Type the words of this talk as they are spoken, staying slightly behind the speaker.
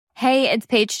Hey, it's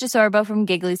Paige DeSorbo from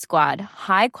Giggly Squad.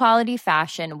 High quality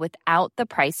fashion without the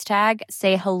price tag.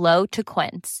 Say hello to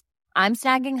Quince. I'm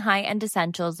snagging high-end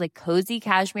essentials like cozy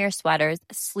cashmere sweaters,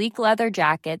 sleek leather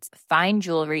jackets, fine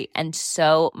jewelry, and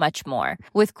so much more.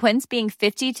 With Quince being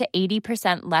 50 to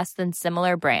 80% less than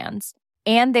similar brands.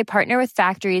 And they partner with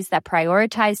factories that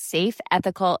prioritize safe,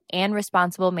 ethical, and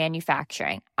responsible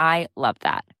manufacturing. I love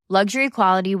that. Luxury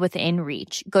quality within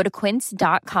reach. Go to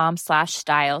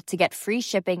quince.com/style to get free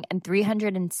shipping and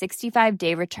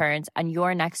 365-day returns on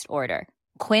your next order.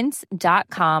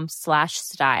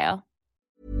 Quince.com/style.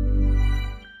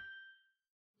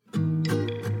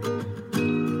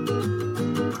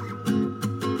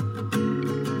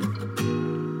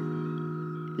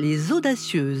 Les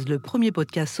Audacieuses, le premier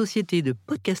podcast société de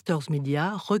Podcasters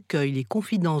Media, recueille les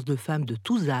confidences de femmes de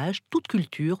tous âges, toute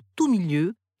culture, tout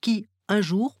milieu, qui, un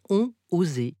jour, ont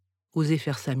osé. Osé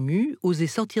faire sa mue, osé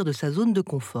sortir de sa zone de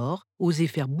confort, osé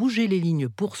faire bouger les lignes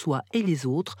pour soi et les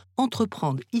autres,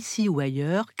 entreprendre ici ou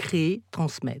ailleurs, créer,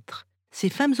 transmettre. Ces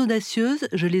femmes audacieuses,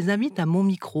 je les invite à mon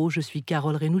micro. Je suis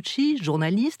Carole Renucci,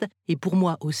 journaliste, et pour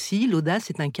moi aussi, l'audace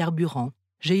est un carburant.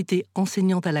 J'ai été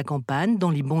enseignante à la campagne,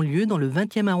 dans les banlieues, dans le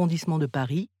 20e arrondissement de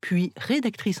Paris, puis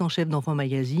rédactrice en chef d'Enfants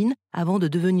Magazine, avant de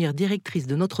devenir directrice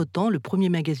de Notre Temps, le premier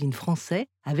magazine français,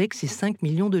 avec ses 5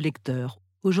 millions de lecteurs.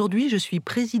 Aujourd'hui, je suis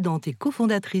présidente et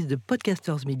cofondatrice de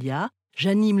Podcasters Media.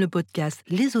 J'anime le podcast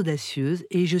Les Audacieuses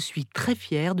et je suis très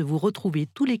fière de vous retrouver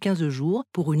tous les 15 jours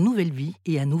pour une nouvelle vie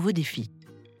et un nouveau défi.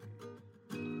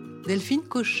 Delphine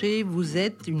Cochet, vous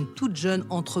êtes une toute jeune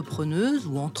entrepreneuse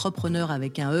ou entrepreneur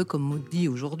avec un E comme on dit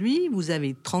aujourd'hui. Vous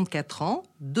avez 34 ans,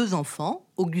 2 enfants,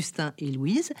 Augustin et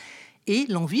Louise, et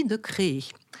l'envie de créer.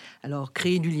 Alors,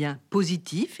 créer du lien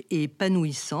positif et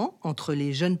épanouissant entre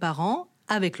les jeunes parents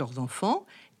avec leurs enfants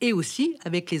et aussi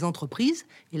avec les entreprises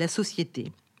et la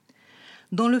société.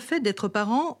 Dans le fait d'être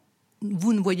parent,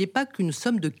 vous ne voyez pas qu'une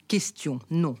somme de questions,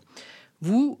 non.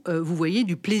 Vous voyez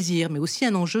du plaisir, mais aussi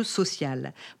un enjeu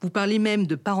social. Vous parlez même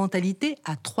de parentalité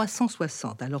à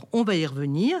 360. Alors, on va y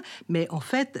revenir, mais en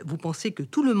fait, vous pensez que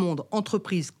tout le monde,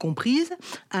 entreprise comprise,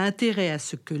 a intérêt à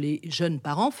ce que les jeunes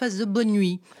parents fassent de bonnes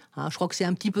nuits. Je crois que c'est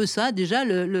un petit peu ça, déjà,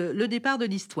 le départ de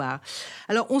l'histoire.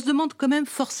 Alors, on se demande quand même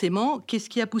forcément qu'est-ce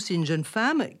qui a poussé une jeune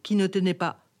femme qui ne tenait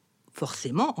pas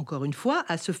forcément, encore une fois,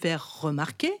 à se faire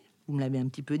remarquer, vous me l'avez un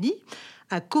petit peu dit,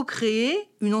 à co-créer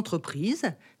une entreprise.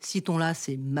 Citons-là,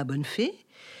 c'est Ma Bonne Fée,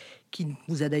 qui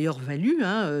vous a d'ailleurs valu,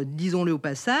 disons-le au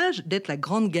passage, d'être la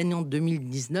grande gagnante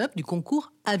 2019 du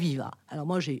concours Aviva. Alors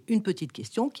moi, j'ai une petite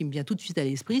question qui me vient tout de suite à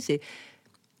l'esprit, c'est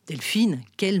Delphine,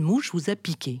 quelle mouche vous a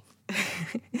piqué ?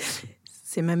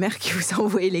 C'est ma mère qui vous a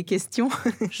envoyé les questions.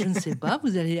 Je ne sais pas.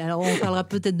 Alors, on parlera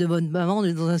peut-être de votre maman,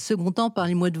 mais dans un second temps,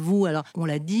 parlez-moi de vous. Alors, on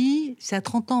l'a dit, c'est à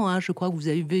 30 ans, je crois que vous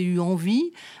avez eu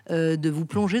envie de vous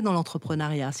plonger dans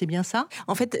l'entrepreneuriat. C'est bien ça ?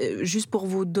 En fait, juste pour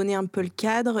vous donner un peu le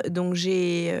cadre, donc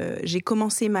j'ai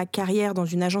commencé ma carrière dans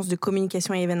une agence de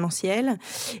communication et événementielle.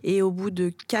 Et au bout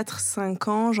de 4-5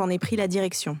 ans, j'en ai pris la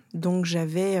direction. Donc,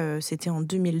 c'était en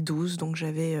 2012, donc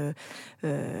j'avais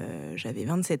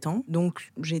 27 ans. Donc,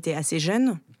 j'étais assez jeune.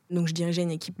 Donc, je dirigeais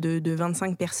une équipe de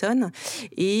 25 personnes.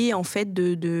 Et en fait,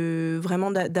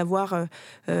 vraiment d'avoir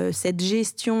cette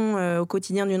gestion au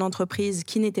quotidien d'une entreprise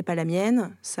qui n'était pas la mienne,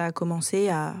 ça a commencé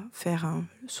à faire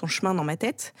son chemin dans ma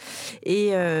tête.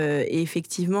 Et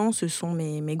effectivement, ce sont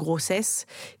mes grossesses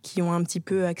qui ont un petit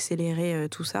peu accéléré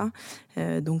tout ça.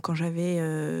 Donc, quand j'avais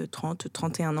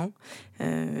 31 ans,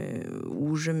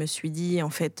 où je me suis dit, en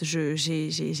fait,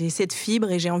 j'ai cette fibre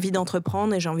et j'ai envie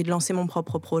d'entreprendre et j'ai envie de lancer mon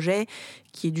propre projet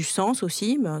qui ait du sens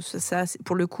aussi. Ça,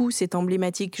 pour le coup, c'est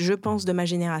emblématique, je pense, de ma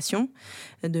génération,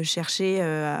 de chercher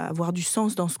à avoir du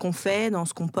sens dans ce qu'on fait, dans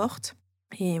ce qu'on porte.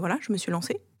 Et voilà, je me suis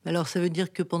lancée. Alors, ça veut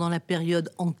dire que pendant la période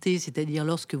hantée, c'est-à-dire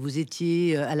lorsque vous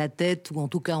étiez à la tête ou en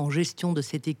tout cas en gestion de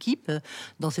cette équipe,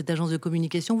 dans cette agence de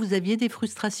communication, vous aviez des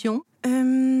frustrations ?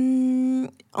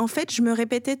 En fait, je me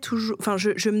répétais toujours... Enfin,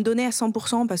 je me donnais à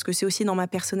 100% parce que c'est aussi dans ma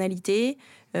personnalité.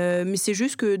 Mais c'est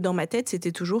juste que dans ma tête,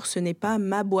 c'était toujours « ce n'est pas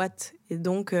ma boîte ». Et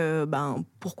donc,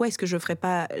 pourquoi est-ce que je ne ferais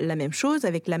pas la même chose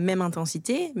avec la même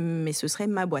intensité, mais ce serait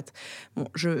ma boîte ? Bon,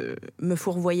 je me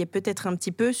fourvoyais peut-être un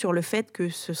petit peu sur le fait que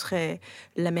ce serait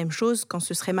la même chose quand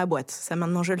ce serait ma boîte. Ça,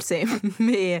 maintenant, je le sais.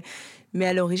 mais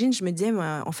à l'origine, je me disais,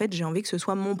 en fait, j'ai envie que ce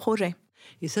soit mon projet.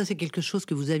 Et ça, c'est quelque chose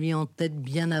que vous aviez en tête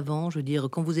bien avant. Je veux dire,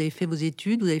 quand vous avez fait vos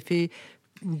études, vous avez fait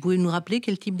Vous pouvez nous rappeler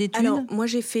quel type d'études? Alors, moi,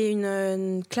 j'ai fait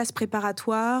une classe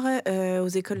préparatoire aux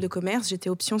écoles de commerce.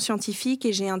 J'étais option scientifique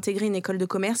et j'ai intégré une école de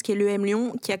commerce qui est l'EM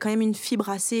Lyon, qui a quand même une fibre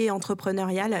assez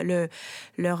entrepreneuriale.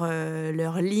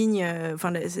 Leur ligne,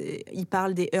 ils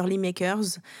parlent des early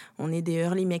makers. On est des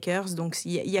early makers, donc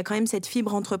il y a quand même cette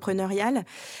fibre entrepreneuriale.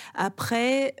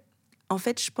 Après... En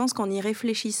fait, je pense qu'en y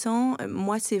réfléchissant,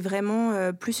 moi, c'est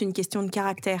vraiment plus une question de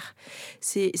caractère.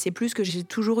 C'est plus que j'ai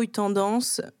toujours eu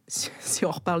tendance, si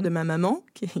on reparle de ma maman,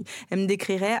 elle me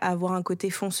décrirait à avoir un côté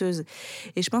fonceuse.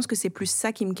 Et je pense que c'est plus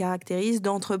ça qui me caractérise,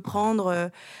 d'entreprendre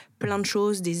plein de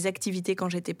choses, des activités quand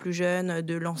j'étais plus jeune,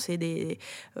 de lancer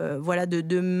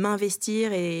de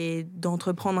m'investir et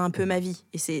d'entreprendre un peu ma vie.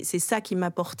 Et c'est ça qui m'a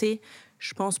porté,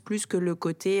 je pense, plus que le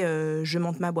côté je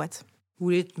monte ma boîte. Vous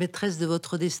voulez être maîtresse de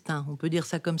votre destin, on peut dire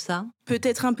ça comme ça?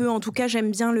 Peut-être un peu. En tout cas, j'aime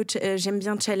bien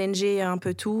challenger un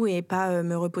peu tout et pas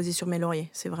me reposer sur mes lauriers.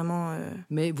 C'est vraiment...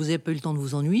 Mais vous n'avez pas eu le temps de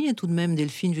vous ennuyer tout de même,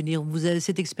 Delphine? Je veux dire, vous avez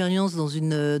cette expérience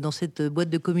dans cette boîte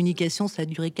de communication, ça a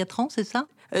duré 4 ans, c'est ça?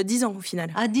 10 ans au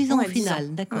final. Ah, 10 ans Ouais, au final, 10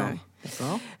 ans. d'accord. Ouais.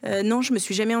 D'accord. Non, je me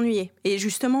suis jamais ennuyée. Et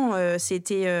justement,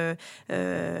 c'était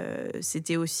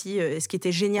aussi ce qui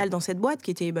était génial dans cette boîte, qui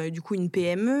était du coup une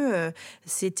PME,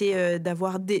 c'était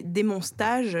d'avoir dès mon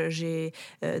stage,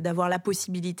 d'avoir la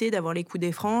possibilité d'avoir les coups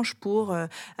des franches pour.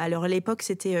 Alors à l'époque,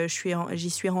 j'y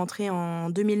suis rentrée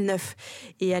en 2009.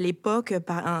 Et à l'époque,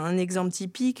 par un exemple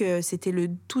typique, c'était le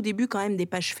tout début quand même des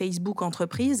pages Facebook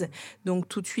entreprises. Donc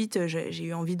tout de suite, j'ai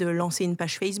eu envie de lancer une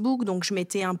page Facebook. Donc je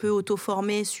m'étais un peu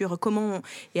auto-formée sur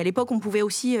et à l'époque, on pouvait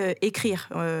aussi écrire,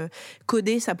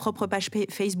 coder sa propre page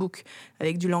Facebook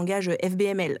avec du langage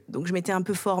FBML. Donc, je m'étais un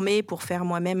peu formée pour faire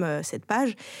moi-même cette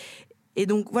page. Et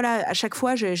donc, voilà, à chaque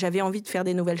fois, j'avais envie de faire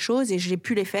des nouvelles choses et j'ai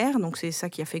pu les faire. Donc, c'est ça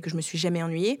qui a fait que je me suis jamais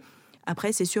ennuyée.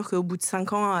 Après, c'est sûr qu'au bout de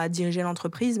 5 ans à diriger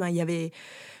l'entreprise, il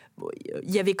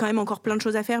y avait quand même encore plein de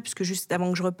choses à faire, puisque juste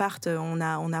avant que je reparte, on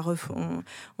a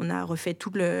refait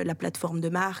toute la plateforme de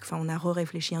marque, on a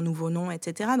réfléchi un nouveau nom,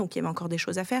 etc. Donc il y avait encore des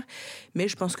choses à faire. Mais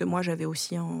je pense que moi, j'avais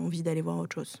aussi envie d'aller voir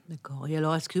autre chose. D'accord. Et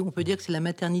alors, est-ce qu'on peut dire que c'est la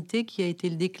maternité qui a été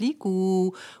le déclic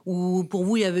ou pour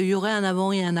vous, il y aurait un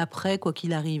avant et un après, quoi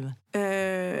qu'il arrive?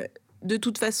 De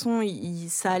toute façon,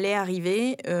 ça allait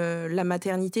arriver. La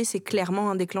maternité, c'est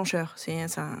clairement un déclencheur. C'est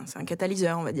un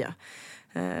catalyseur, on va dire.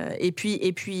 Et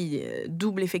puis,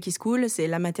 double effet qui se coule, c'est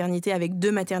la maternité avec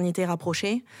 2 maternités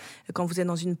rapprochées. Quand vous êtes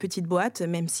dans une petite boîte,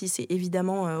 même si c'est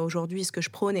évidemment aujourd'hui ce que je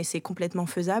prône et c'est complètement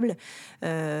faisable.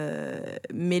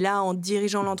 Mais là, en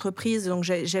dirigeant l'entreprise, donc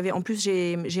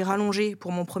j'ai rallongé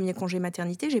pour mon premier congé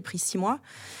maternité, j'ai pris 6 mois.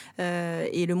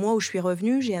 Et le mois où je suis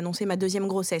revenue, j'ai annoncé ma 2e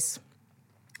grossesse.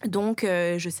 Donc,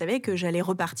 je savais que j'allais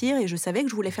repartir et je savais que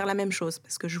je voulais faire la même chose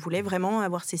parce que je voulais vraiment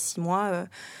avoir ces 6 mois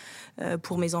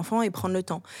pour mes enfants et prendre le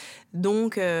temps.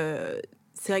 Donc,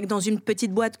 c'est vrai que dans une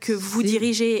petite boîte que vous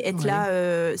dirigez, être là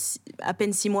à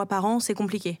peine 6 mois par an, c'est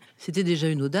compliqué. C'était déjà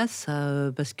une audace,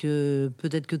 ça, parce que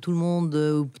peut-être que tout le monde,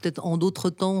 ou peut-être en d'autres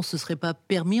temps, on ne se serait pas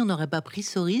permis, on n'aurait pas pris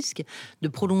ce risque de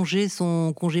prolonger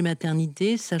son congé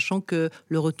maternité, sachant que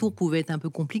le retour pouvait être un peu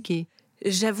compliqué.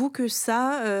 J'avoue que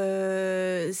ça,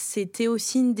 c'était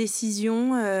aussi une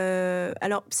décision.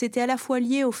 Alors, c'était à la fois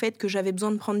lié au fait que j'avais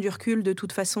besoin de prendre du recul de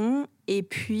toute façon, et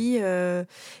puis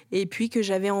que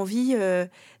j'avais envie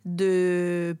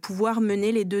de pouvoir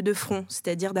mener les 2 de front,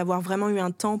 c'est-à-dire d'avoir vraiment eu un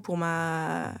temps pour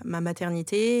ma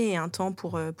maternité et un temps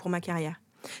pour ma carrière.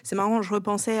 C'est marrant, je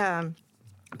repensais à...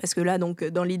 Parce que là, donc,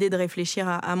 dans l'idée de réfléchir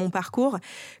à mon parcours,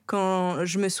 quand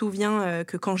je me souviens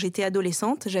que quand j'étais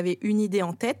adolescente, j'avais une idée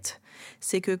en tête,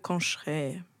 c'est que quand je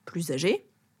serais plus âgée,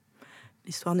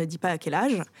 l'histoire ne dit pas à quel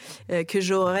âge, que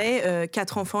j'aurais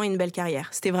 4 enfants et une belle carrière.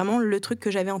 C'était vraiment le truc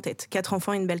que j'avais en tête, 4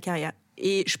 enfants et une belle carrière.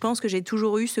 Et je pense que j'ai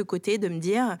toujours eu ce côté de me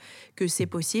dire que c'est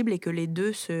possible et que les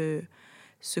 2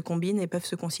 se combinent et peuvent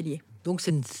se concilier. Donc,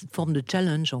 c'est une forme de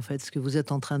challenge, en fait, ce que vous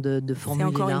êtes en train de formuler là.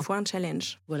 C'est encore une fois un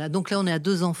challenge. Voilà, donc là, on est à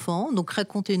 2 enfants. Donc,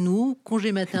 racontez-nous,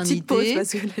 congé maternité. Petite pause,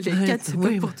 parce que les 4, c'est pas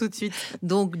pour tout de suite.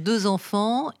 Donc, 2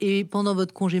 enfants. Et pendant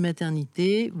votre congé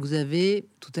maternité, vous avez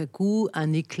tout à coup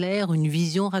un éclair, une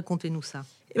vision. Racontez-nous ça.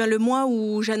 Le mois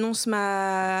où j'annonce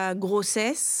ma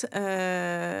grossesse,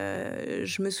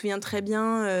 je me souviens très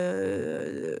bien,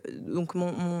 donc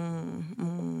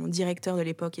mon directeur de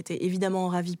l'époque était évidemment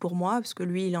ravi pour moi, parce que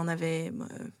lui, il en avait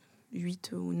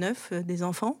 8 ou 9 des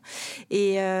enfants.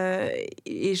 Et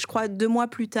je crois 2 mois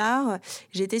plus tard,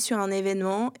 j'étais sur un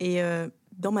événement et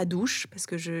dans ma douche, parce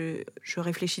que je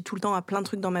réfléchis tout le temps à plein de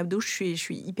trucs dans ma douche. Je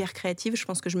suis hyper créative. Je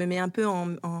pense que je me mets un peu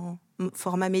en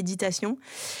format méditation.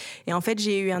 Et en fait,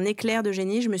 j'ai eu un éclair de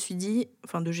génie. Je me suis dit,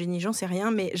 enfin de génie, j'en sais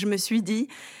rien, mais je me suis dit,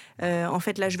 en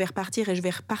fait, là, je vais repartir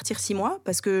 6 mois,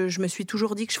 parce que je me suis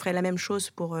toujours dit que je ferais la même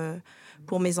chose pour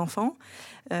mes enfants.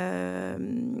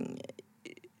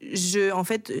 En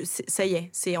fait, ça y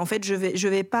est. En fait, je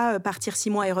vais pas partir 6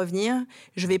 mois et revenir.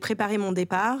 Je vais préparer mon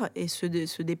départ. Et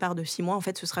ce départ de 6 mois, en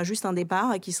fait, ce sera juste un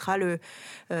départ qui sera le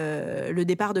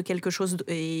départ de quelque chose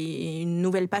et une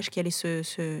nouvelle page qui allait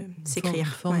s'écrire. Une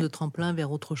forme de tremplin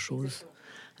vers autre chose.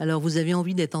 Alors, vous avez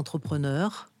envie d'être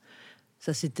entrepreneur.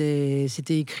 Ça, c'était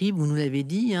écrit, vous nous l'avez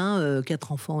dit,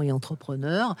 4 enfants et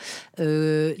entrepreneur.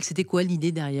 C'était quoi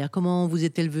l'idée derrière? Comment vous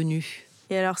est-elle venue?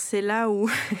 Et alors, c'est là où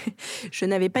je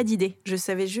n'avais pas d'idée. Je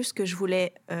savais juste que je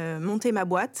voulais monter ma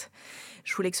boîte.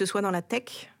 Je voulais que ce soit dans la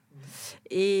tech.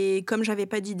 Et comme j'avais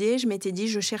pas d'idée, je m'étais dit,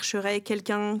 je chercherais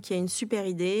quelqu'un qui a une super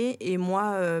idée. Et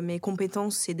moi, mes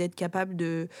compétences, c'est d'être capable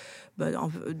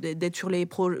d'être sur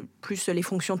plus les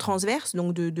fonctions transverses,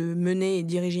 donc de mener et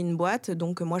diriger une boîte.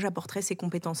 Donc, moi, j'apporterais ces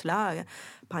compétences-là.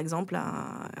 Par exemple,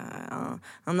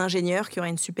 un ingénieur qui aurait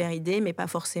une super idée, mais pas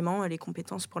forcément les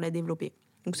compétences pour la développer.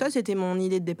 Donc ça, c'était mon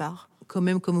idée de départ. Quand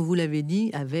même, comme vous l'avez dit,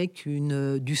 avec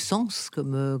du sens,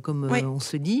 comme Oui. On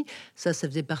se dit, ça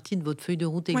faisait partie de votre feuille de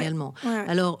route également. Ouais.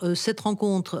 Alors, cette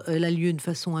rencontre, elle a lieu de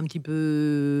façon un petit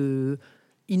peu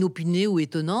inopinée ou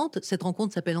étonnante. Cette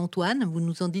rencontre s'appelle Antoine. Vous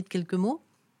nous en dites quelques mots?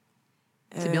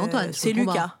 C'est bien Antoine. C'est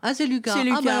Lucas. Ah, c'est Lucas. C'est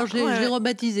Lucas. Ah, bah alors je l'ai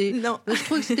rebaptisé. Non. Je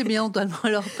trouvais que c'était bien Antoine.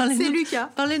 Alors, c'est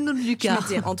Lucas. Parlez-nous de Lucas. Je me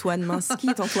disais Antoine, mince,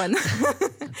 quitte Antoine.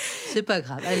 C'est pas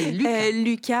grave. Allez, Lucas.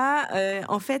 Lucas,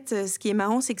 en fait, ce qui est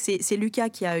marrant, c'est que c'est Lucas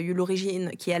qui est à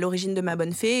l'origine de Ma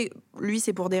Bonne Fée. Lui,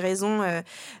 c'est pour des raisons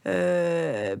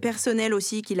personnelles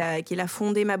aussi qu'il a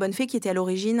fondé Ma Bonne Fée, qui était à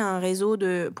l'origine un réseau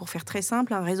pour faire très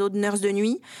simple, un réseau de nurses de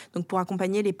nuit, donc pour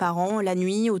accompagner les parents la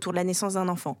nuit autour de la naissance d'un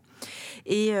enfant.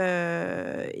 Et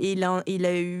il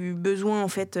a eu besoin en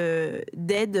fait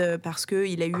d'aide parce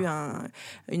qu'il a eu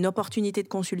une opportunité de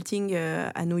consulting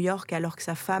à New York alors que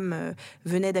sa femme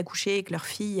venait d'accoucher et que leur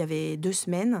fille avait 2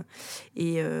 semaines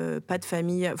et pas de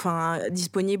famille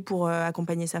disponible pour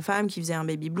accompagner sa femme qui faisait un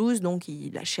baby blues, donc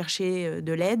il a cherché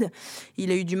de l'aide. Il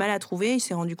a eu du mal à trouver, il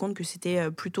s'est rendu compte que c'était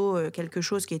plutôt quelque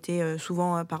chose qui était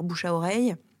souvent par bouche à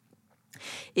oreille.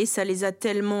 Et ça les a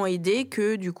tellement aidés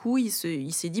que du coup, il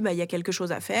s'est dit, il y a quelque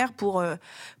chose à faire pour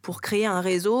créer un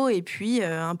réseau et puis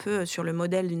un peu sur le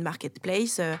modèle d'une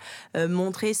marketplace,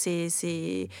 montrer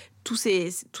tous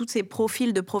ces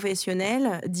profils de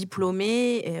professionnels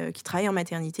diplômés qui travaillent en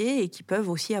maternité et qui peuvent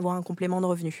aussi avoir un complément de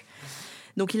revenus.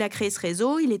 Donc, il a créé ce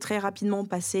réseau. Il est très rapidement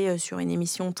passé sur une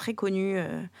émission très connue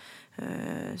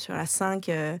sur la 5.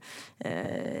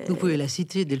 Vous pouvez la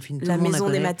citer, Delphine. La Maison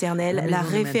des Maternelles, la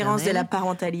référence de la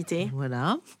parentalité.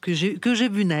 Voilà, que j'ai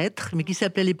vu naître, mais qui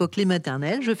s'appelait à l'époque Les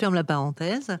Maternelles. Je ferme la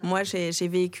parenthèse. Moi, j'ai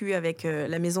vécu avec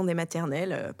la Maison des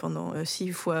Maternelles pendant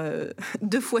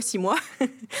 2 fois 6 mois.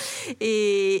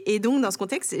 et donc, dans ce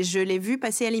contexte, je l'ai vu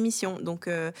passer à l'émission. Donc,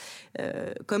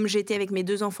 comme j'étais avec mes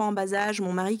 2 enfants en bas âge,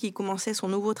 mon mari qui commençait son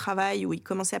nouveau travail, où il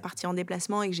commençait à partir en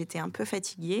déplacement et que j'étais un peu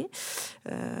fatiguée,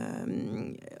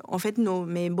 en fait,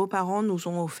 mes beaux-parents nous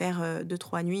ont offert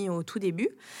 2-3 nuits au tout début.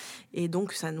 Et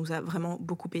donc, ça nous a vraiment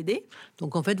beaucoup aidés.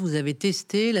 Donc, en fait, vous avez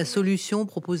testé la solution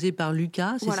proposée par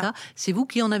Lucas, c'est ça? C'est vous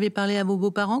qui en avez parlé à vos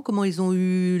beaux-parents? Comment ils ont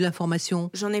eu l'information?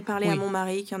 J'en ai parlé à mon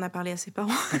mari, qui en a parlé à ses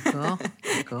parents.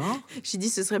 D'accord. J'ai dit,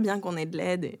 ce serait bien qu'on ait de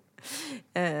l'aide.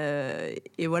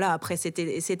 Et voilà, après,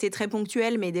 c'était très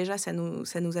ponctuel, mais déjà, ça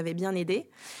nous avait bien aidés.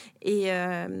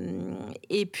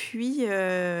 Et puis,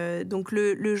 donc,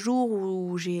 le jour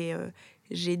où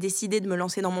j'ai décidé de me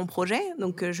lancer dans mon projet,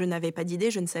 donc je n'avais pas d'idée,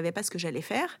 je ne savais pas ce que j'allais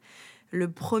faire. Le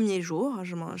premier jour,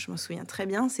 je m'en souviens très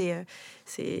bien,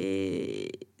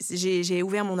 j'ai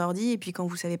ouvert mon ordi et puis quand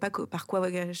vous savez pas par quoi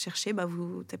chercher,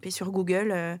 vous tapez sur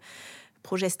Google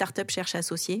projet startup cherche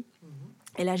associé.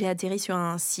 Et là, j'ai atterri sur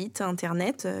un site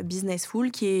internet,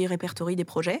 Businessful, qui répertorie des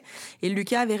projets. Et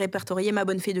Lucas avait répertorié Ma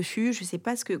Bonne Fée dessus. Je ne sais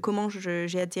pas comment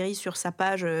j'ai atterri sur sa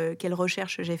page, quelle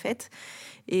recherche j'ai faite.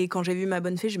 Et quand j'ai vu Ma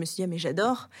Bonne Fée, je me suis dit, mais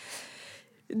j'adore.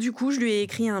 Du coup, je lui ai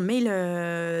écrit un mail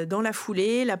dans la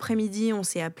foulée. L'après-midi, on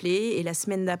s'est appelé. Et la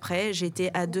semaine d'après,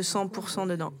 j'étais à 200%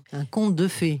 dedans. Un conte de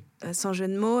fées. Sans jeu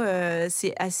de mots,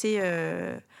 c'est assez...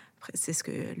 c'est ce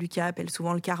que Lucas appelle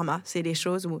souvent le karma. C'est les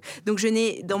choses où... Donc,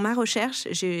 dans ma recherche,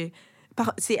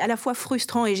 c'est à la fois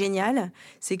frustrant et génial.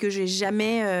 C'est que j'ai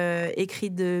jamais écrit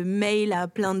de mail à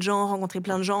plein de gens, rencontré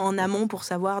plein de gens en amont pour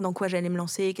savoir dans quoi j'allais me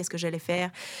lancer, qu'est-ce que j'allais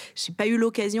faire. J'ai pas eu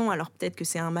l'occasion, alors peut-être que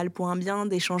c'est un mal pour un bien,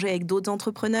 d'échanger avec d'autres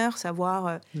entrepreneurs,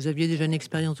 savoir... Vous aviez déjà une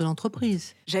expérience de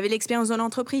l'entreprise. J'avais l'expérience de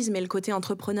l'entreprise, mais le côté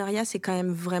entrepreneuriat, c'est quand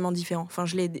même vraiment différent. Enfin,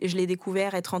 je l'ai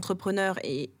découvert, être entrepreneur,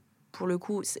 et pour le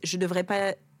coup, je devrais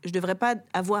pas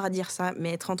avoir à dire ça,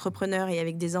 mais être entrepreneur et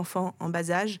avec des enfants en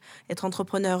bas âge, être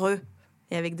entrepreneureux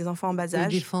et avec des enfants en bas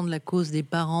âge. Et défendre la cause des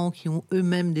parents qui ont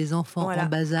eux-mêmes des enfants en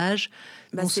bas âge,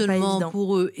 non seulement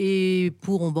pour eux et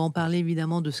pour, on va en parler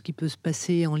évidemment de ce qui peut se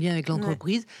passer en lien avec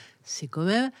l'entreprise, c'est quand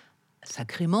même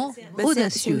sacrément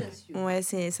audacieux.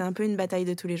 C'est un peu une bataille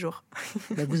de tous les jours.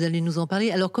 Vous allez nous en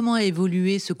parler. Alors, comment a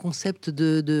évolué ce concept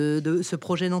de ce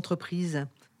projet d'entreprise ?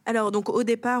 Alors, donc, au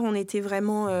départ, on était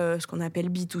vraiment ce qu'on appelle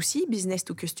B2C, Business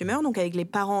to Customer, donc avec les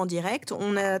parents en direct.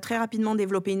 On a très rapidement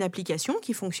développé une application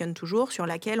qui fonctionne toujours, sur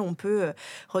laquelle on peut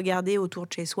regarder autour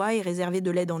de chez soi et réserver de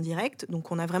l'aide en direct.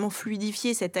 Donc, on a vraiment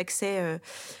fluidifié cet accès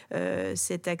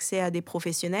à des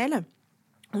professionnels.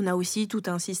 On a aussi tout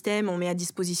un système, on met à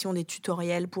disposition des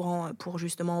tutoriels pour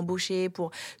justement embaucher,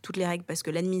 pour toutes les règles, parce que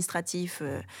l'administratif,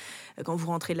 quand vous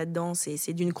rentrez là-dedans,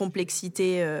 c'est d'une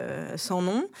complexité sans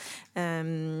nom.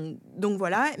 Donc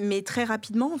voilà, mais très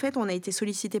rapidement, en fait, on a été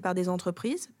sollicité par des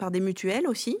entreprises, par des mutuelles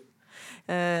aussi,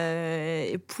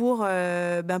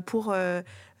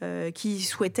 qui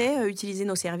souhaitaient utiliser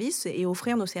nos services et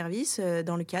offrir nos services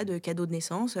dans le cas de cadeaux de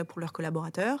naissance pour leurs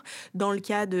collaborateurs, dans le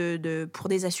cas pour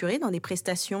des assurés, dans des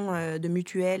prestations de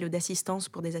mutuelles, d'assistance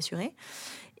pour des assurés.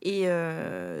 Et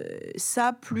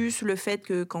ça, plus le fait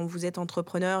que quand vous êtes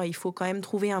entrepreneur, il faut quand même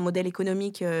trouver un modèle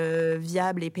économique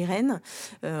viable et pérenne,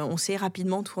 on s'est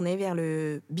rapidement tourné vers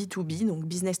le B2B, donc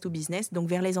business to business, donc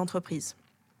vers les entreprises.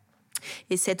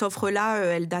 Et cette offre-là,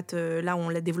 elle date, là, on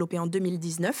l'a développée en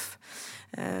 2019.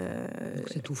 Donc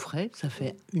c'est tout frais, ça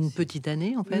fait une petite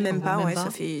année en fait. Même pas, ça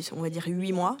fait, on va dire,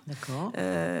 8 mois. D'accord.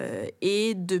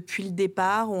 Et depuis le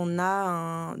départ, on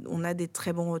a des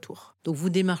très bons retours. Donc vous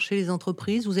démarchez les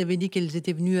entreprises, vous avez dit qu'elles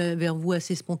étaient venues vers vous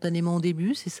assez spontanément au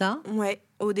début, c'est ça ? Ouais,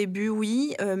 au début,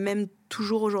 oui. Même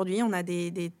toujours aujourd'hui, on a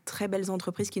des très belles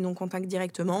entreprises qui nous contactent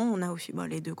directement. On a aussi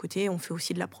les deux côtés, on fait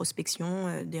aussi de la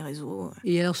prospection, des réseaux.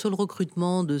 Et alors sur le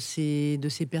recrutement de ces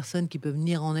personnes qui peuvent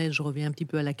venir en aide, je reviens un petit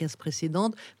peu à la case précédente,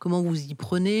 comment vous y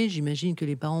prenez ? J'imagine que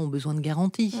les parents ont besoin de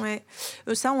garanties. Ouais,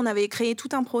 ça, on avait créé tout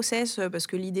un process, parce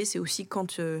que l'idée, c'est aussi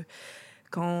quand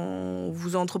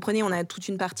vous entreprenez, on a toute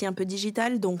une partie un peu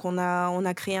digitale, donc on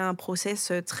a créé un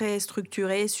process très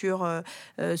structuré sur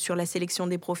la sélection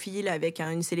des profils, avec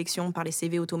une sélection par les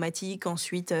CV automatiques,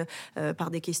 ensuite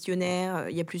par des questionnaires,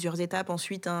 il y a plusieurs étapes,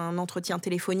 ensuite un entretien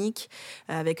téléphonique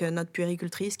avec notre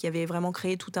puéricultrice qui avait vraiment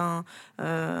créé tout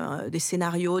des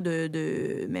scénarios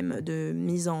même de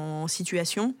mise en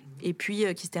situation, et puis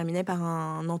qui se terminait par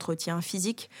un entretien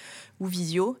physique ou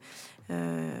visio.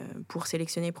 Pour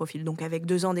sélectionner les profils. Donc avec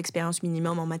 2 ans d'expérience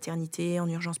minimum en maternité, en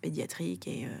urgence pédiatrique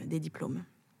et des diplômes.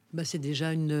 C'est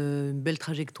déjà une belle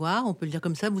trajectoire, on peut le dire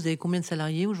comme ça. Vous avez combien de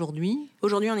salariés aujourd'hui ?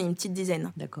 Aujourd'hui, on est une petite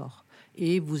dizaine. D'accord.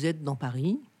 Et vous êtes dans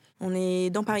Paris ? On est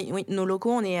dans Paris, oui. Nos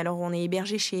locaux, on est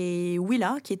hébergé chez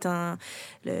Willa, qui est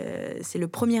c'est le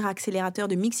premier accélérateur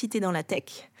de mixité dans la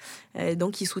tech,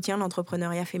 donc qui soutient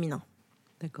l'entrepreneuriat féminin.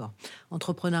 D'accord.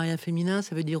 Entrepreneuriat féminin,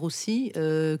 ça veut dire aussi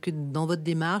que dans votre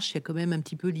démarche, il y a quand même un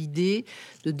petit peu l'idée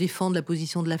de défendre la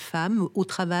position de la femme au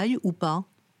travail ou pas ?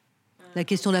 La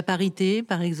question de la parité,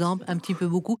 par exemple, un petit peu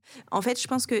beaucoup. En fait, je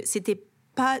pense que c'était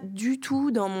pas du tout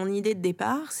dans mon idée de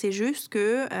départ. C'est juste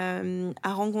que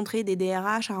à rencontrer des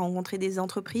DRH, à rencontrer des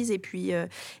entreprises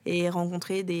et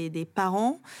rencontrer des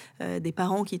parents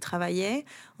qui travaillaient,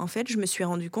 en fait, je me suis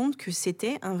rendu compte que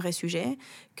c'était un vrai sujet,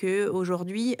 que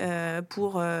aujourd'hui,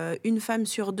 pour une femme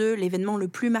sur 2, l'événement le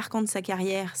plus marquant de sa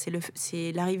carrière,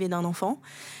 c'est l'arrivée d'un enfant.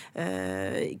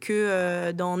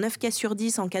 Que dans 9 cas sur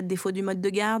 10, en cas de défaut du mode de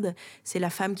garde, c'est la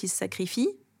femme qui se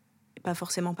sacrifie. Pas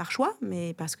forcément par choix,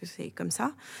 mais parce que c'est comme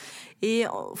ça. Et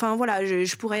enfin voilà,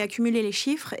 je pourrais accumuler les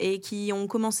chiffres et qui ont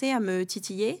commencé à me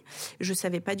titiller. Je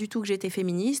savais pas du tout que j'étais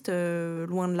féministe,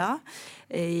 loin de là.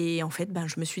 Et en fait,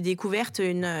 je me suis découverte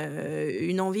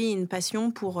une envie, une passion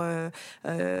pour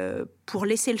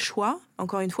laisser le choix.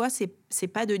 Encore une fois, c'est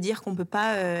pas de dire qu'on peut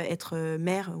pas être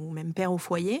mère ou même père au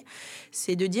foyer.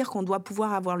 C'est de dire qu'on doit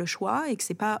pouvoir avoir le choix et que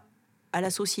c'est pas à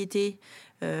la société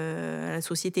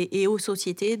et aux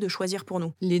sociétés de choisir pour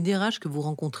nous. Les DRH que vous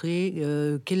rencontrez,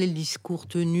 quel est le discours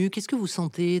tenu ? Qu'est-ce que vous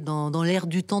sentez dans l'air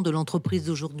du temps de l'entreprise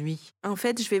d'aujourd'hui ? En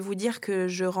fait, je vais vous dire que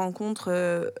je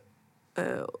rencontre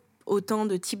autant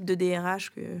de types de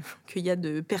DRH qu'il y a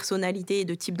de personnalités et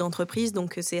de types d'entreprises.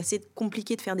 Donc, c'est assez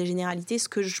compliqué de faire des généralités. Ce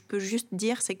que je peux juste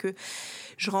dire, c'est que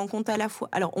je rencontre à la fois...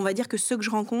 Alors, on va dire que ceux que je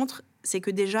rencontre, c'est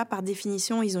que déjà, par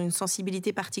définition, ils ont une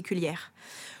sensibilité particulière.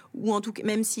 Ou en tout cas,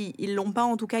 même s'ils ne l'ont pas,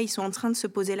 en tout cas, ils sont en train de se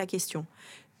poser la question.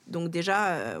 Donc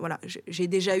déjà, j'ai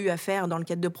déjà eu affaire dans le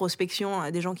cadre de prospection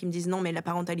à des gens qui me disent non, mais la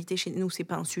parentalité chez nous, c'est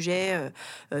pas un sujet.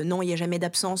 Non, il n'y a jamais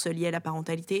d'absence liée à la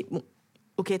parentalité. Bon,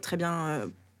 ok, très bien.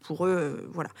 Pour eux,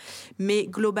 voilà. Mais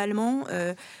globalement,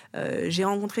 j'ai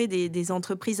rencontré des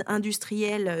entreprises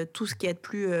industrielles, tout ce qui est de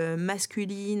plus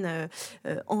masculine,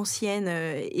 ancienne,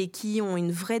 et qui ont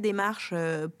une vraie démarche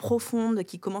profonde,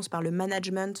 qui commence par le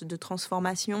management de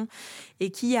transformation et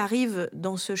qui arrivent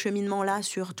dans ce cheminement-là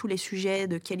sur tous les sujets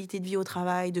de qualité de vie au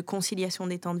travail, de conciliation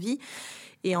des temps de vie.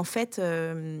 Et en fait...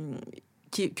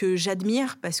 que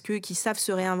j'admire parce qu'ils savent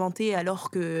se réinventer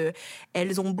alors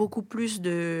qu'elles ont beaucoup plus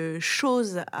de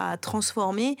choses à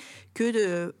transformer que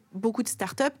de beaucoup de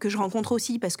startups que je rencontre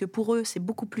aussi parce que pour eux, c'est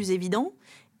beaucoup plus évident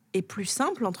et plus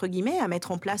simple, entre guillemets, à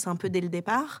mettre en place un peu dès le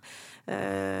départ.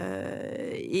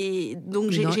 Et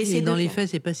donc, j'ai essayé et dans les faits,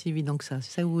 c'est pas si évident que ça.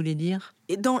 C'est ça que vous voulez dire ?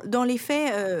 Et dans les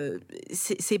faits,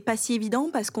 c'est pas si évident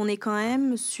parce qu'on est quand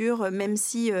même sur, même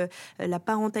si la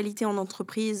parentalité en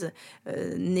entreprise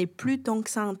n'est plus tant que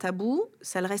ça un tabou,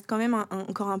 ça le reste quand même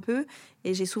encore un peu.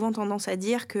 Et j'ai souvent tendance à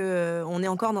dire qu'on est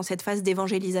encore dans cette phase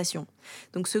d'évangélisation.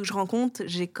 Donc ceux que je rencontre,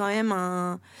 j'ai quand même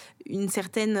une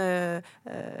certaine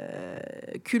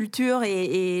culture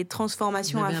et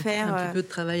transformation à faire. Un petit peu de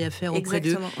travail à faire auprès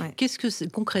d'eux. Ouais.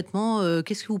 Concrètement,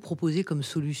 qu'est-ce que vous proposez comme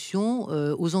solution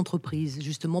aux entreprises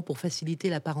justement pour faciliter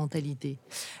la parentalité ?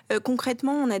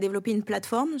 Concrètement, on a développé une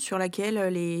plateforme sur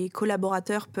laquelle les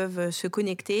collaborateurs peuvent se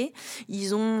connecter.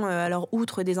 Ils ont, alors,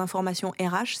 outre des informations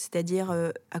RH, c'est-à-dire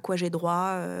à quoi j'ai droit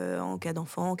en cas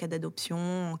d'enfant, en cas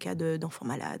d'adoption, en cas d'enfant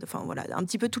malade, enfin voilà, un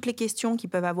petit peu toutes les questions qu'ils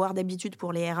peuvent avoir d'habitude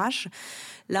pour les RH.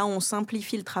 Là, on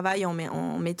simplifie le travail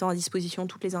en mettant à disposition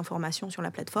toutes les informations sur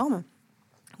la plateforme.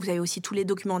 Vous avez aussi tous les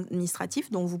documents administratifs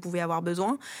dont vous pouvez avoir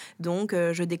besoin. Donc,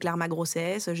 je déclare ma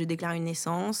grossesse, je déclare une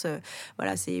naissance.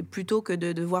 Voilà, c'est plutôt que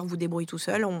de devoir vous débrouiller tout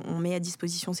seul. On met à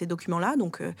disposition ces documents-là,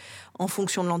 donc en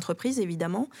fonction de l'entreprise,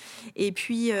 évidemment. Et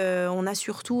puis, on a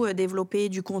surtout développé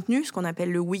du contenu, ce qu'on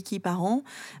appelle le wiki parent,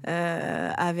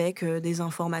 avec des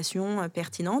informations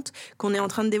pertinentes qu'on est en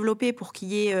train de développer pour qu'il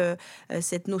y ait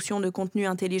cette notion de contenu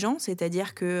intelligent,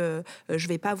 c'est-à-dire que je ne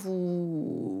vais pas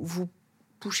vous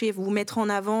mettre en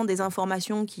avant des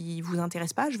informations qui vous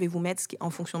intéressent pas. Je vais vous mettre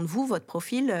en fonction de vous, votre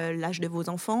profil, l'âge de vos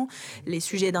enfants, les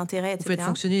sujets d'intérêt, etc. Vous faites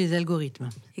fonctionner les algorithmes.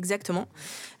 Exactement.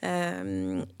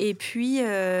 Et puis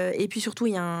surtout,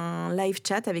 il y a un live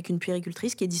chat avec une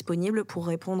puéricultrice qui est disponible pour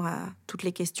répondre à toutes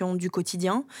les questions du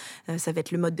quotidien. Ça va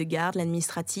être le mode de garde,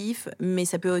 l'administratif, mais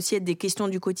ça peut aussi être des questions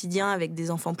du quotidien avec des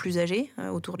enfants plus âgés,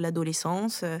 autour de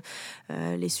l'adolescence,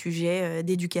 les sujets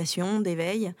d'éducation,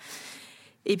 d'éveil.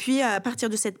 Et puis, à partir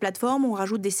de cette plateforme, on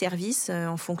rajoute des services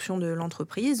en fonction de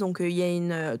l'entreprise. Donc, il y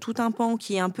a tout un pan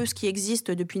qui est un peu ce qui existe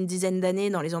depuis une dizaine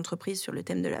d'années dans les entreprises sur le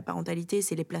thème de la parentalité,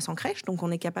 c'est les places en crèche. Donc, on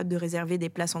est capable de réserver des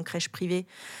places en crèche privée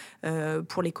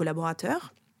pour les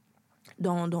collaborateurs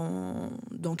dans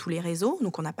tous les réseaux.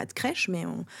 Donc, on n'a pas de crèche, mais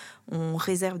on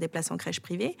réserve des places en crèche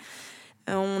privée.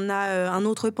 On a un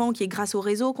autre pan qui est grâce au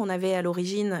réseau qu'on avait à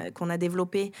l'origine, qu'on a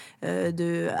développé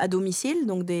à domicile,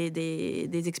 donc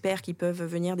des experts qui peuvent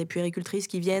venir, des puéricultrices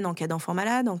qui viennent en cas d'enfant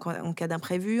malade, en cas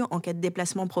d'imprévu, en cas de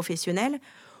déplacement professionnel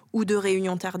ou de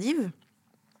réunion tardive.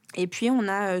 Et puis, on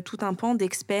a tout un pan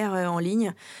d'experts en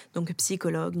ligne, donc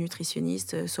psychologues,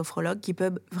 nutritionnistes, sophrologues, qui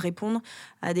peuvent répondre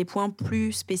à des points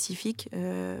plus spécifiques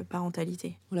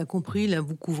parentalité. On l'a compris, là,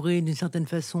 vous couvrez d'une certaine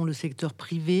façon le secteur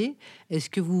privé. Est-ce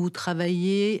que vous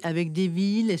travaillez avec des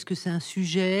villes ? Est-ce que c'est un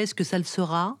sujet ? Est-ce que ça le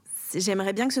sera ?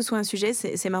 J'aimerais bien que ce soit un sujet.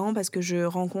 C'est marrant parce que je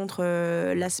rencontre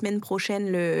la semaine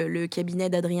prochaine le cabinet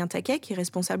d'Adrien Taquet, qui est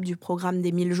responsable du programme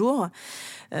des 1000 jours,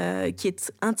 qui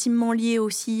est intimement lié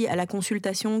aussi à la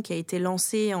consultation qui a été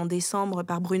lancée en décembre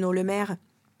par Bruno Le Maire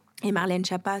et Marlène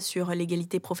Schiappa sur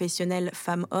l'égalité professionnelle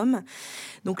femmes-hommes.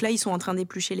 Donc là, ils sont en train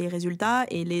d'éplucher les résultats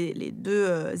et les deux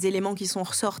éléments qui sont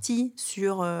ressortis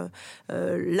sur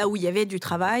là où il y avait du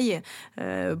travail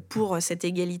pour cette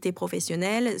égalité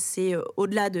professionnelle, c'est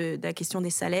au-delà de la question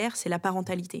des salaires, c'est la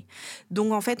parentalité.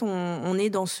 Donc en fait, on est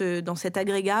dans cet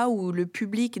agrégat où le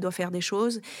public doit faire des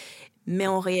choses, mais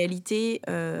en réalité,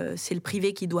 c'est le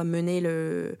privé qui doit mener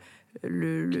qui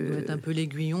doit être un peu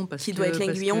l'aiguillon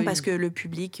parce que le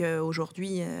public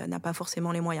aujourd'hui n'a pas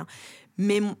forcément les moyens.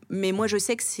 Mais moi, je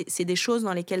sais que c'est des choses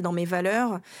dans lesquelles, dans mes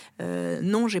valeurs,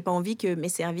 non, j'ai pas envie que mes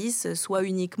services soient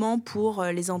uniquement pour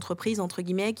les entreprises, entre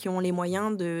guillemets, qui ont les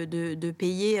moyens de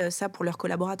payer ça pour leurs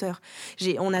collaborateurs.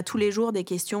 On a tous les jours des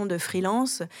questions de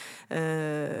freelance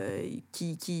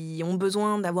qui ont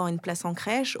besoin d'avoir une place en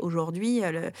crèche aujourd'hui,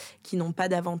 qui n'ont pas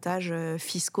d'avantages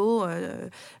fiscaux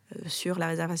sur la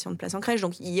réservation de place en crèche.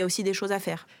 Donc, il y a aussi des choses à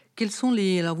faire. Quels sont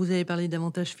alors vous avez parlé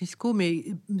d'avantages fiscaux, mais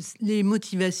les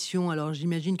motivations, alors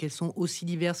j'imagine qu'elles sont aussi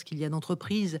diverses qu'il y a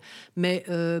d'entreprises, mais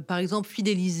par exemple,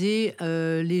 fidéliser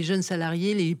les jeunes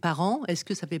salariés, les parents, est-ce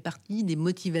que ça fait partie des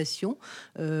motivations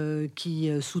qui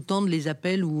sous-tendent les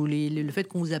appels ou le fait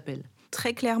qu'on vous appelle ?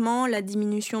 Très clairement, la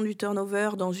diminution du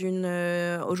turnover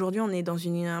aujourd'hui, on est dans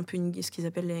ce qu'ils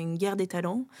appellent une guerre des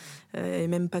talents, et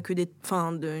même pas que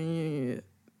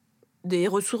des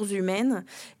ressources humaines.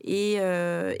 Et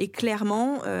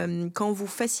clairement, quand vous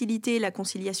facilitez la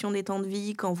conciliation des temps de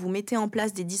vie, quand vous mettez en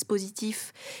place des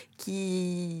dispositifs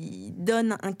qui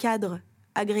donnent un cadre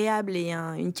agréable et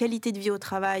une qualité de vie au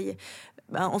travail,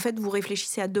 en fait, vous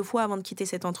réfléchissez à 2 fois avant de quitter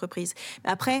cette entreprise.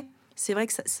 Après, c'est vrai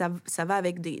que ça va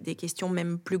avec des questions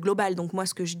même plus globales. Donc moi,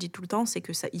 ce que je dis tout le temps, c'est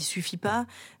que il suffit pas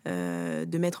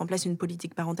de mettre en place une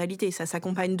politique parentalité. Ça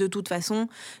s'accompagne de toute façon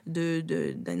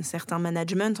d'un certain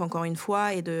management, encore une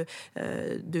fois, et de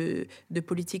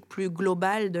politique plus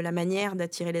globale de la manière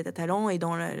d'attirer les talents et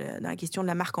dans la question de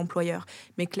la marque employeur.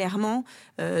 Mais clairement,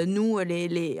 nous,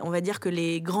 on va dire que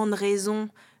les grandes raisons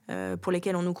pour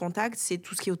lesquels on nous contacte, c'est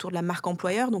tout ce qui est autour de la marque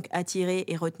employeur, donc attirer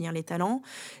et retenir les talents.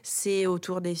 C'est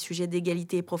autour des sujets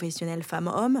d'égalité professionnelle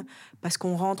femmes-hommes, parce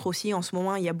qu'on rentre aussi, en ce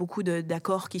moment, il y a beaucoup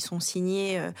d'accords qui sont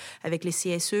signés avec les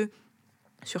CSE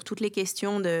sur toutes les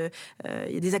questions il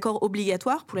y a des accords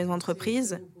obligatoires pour les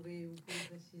entreprises.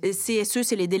 CSE,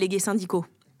 c'est les délégués syndicaux.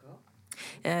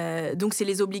 Donc, c'est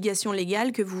les obligations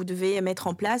légales que vous devez mettre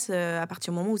en place à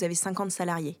partir du moment où vous avez 50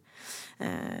 salariés.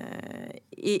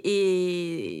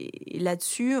 Et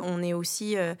là-dessus, on est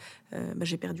aussi...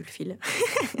 j'ai perdu le fil.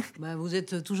 Vous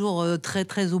êtes toujours très,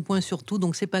 très au point sur tout,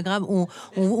 donc c'est pas grave.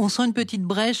 On sent une petite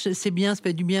brèche, c'est bien, ça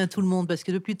fait du bien à tout le monde, parce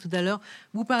que depuis tout à l'heure,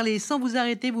 vous parlez sans vous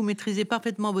arrêter, vous maîtrisez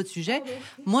parfaitement votre sujet.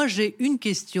 Moi, j'ai une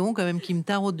question quand même qui me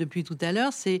taraude depuis tout à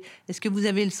l'heure, c'est est-ce que vous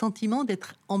avez le sentiment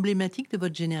d'être emblématique de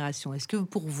votre génération ? Est-ce que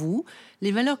pour vous,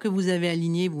 les valeurs que vous avez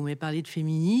alignées, vous m'avez parlé de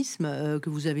féminisme, que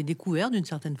vous avez découvert d'une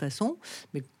certaine façon,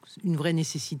 mais une vraie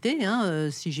nécessité,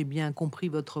 si j'ai bien compris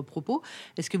votre propos.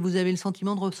 Est-ce que vous avez le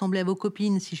sentiment de ressembler à vos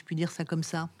copines, si je puis dire ça comme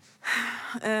ça ?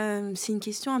 C'est une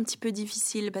question un petit peu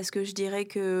difficile, parce que je dirais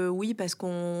que oui, parce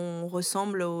qu'on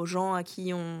ressemble aux gens avec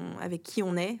qui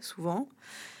on est souvent.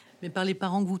 Mais par les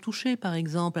parents que vous touchez, par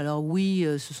exemple. Alors oui,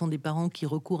 ce sont des parents qui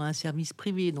recourent à un service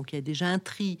privé, donc il y a déjà un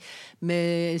tri.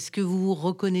 Mais est-ce que vous vous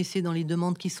reconnaissez dans les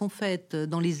demandes qui sont faites,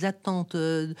 dans les attentes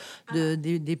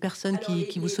des personnes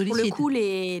qui vous sollicitent ? Pour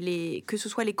le coup, que ce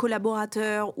soit les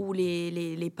collaborateurs ou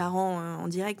les parents en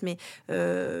direct, mais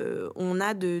on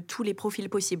a de tous les profils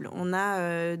possibles. On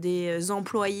a des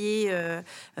employés,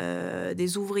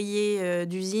 des ouvriers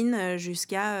d'usine,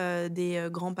 jusqu'à des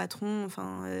grands patrons,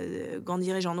 grands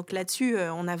dirigeants. Donc là-dessus,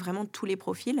 on a vraiment tous les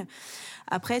profils.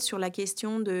 Après, sur la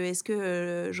question de est-ce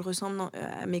que je ressemble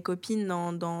à mes copines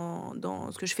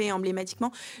dans ce que je fais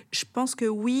emblématiquement, je pense que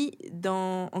oui,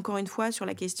 encore une fois, sur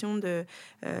la question de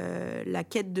la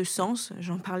quête de sens.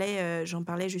 J'en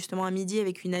parlais justement à midi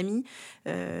avec une amie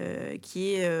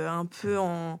qui est un peu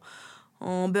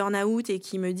en burn-out et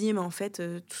qui me dit, mais en fait,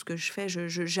 tout ce que je fais,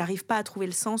 je n'arrive pas à trouver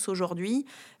le sens aujourd'hui,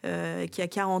 qui a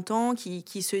 40 ans,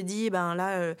 qui se dit,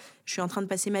 je suis en train de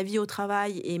passer ma vie au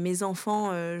travail et mes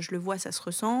enfants, je le vois, ça se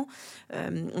ressent.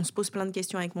 On se pose plein de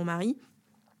questions avec mon mari.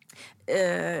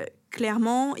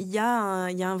 Clairement, il y a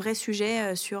un vrai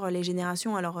sujet sur les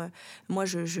générations. Alors, moi,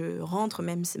 je rentre,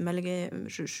 même malgré...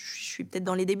 Je suis peut-être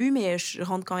dans les débuts, mais je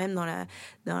rentre quand même dans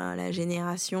la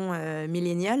génération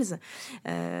millennials.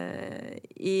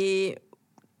 Et...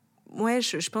 Ouais,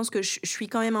 je pense que je suis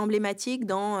quand même emblématique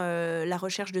dans la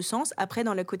recherche de sens. Après,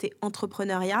 dans le côté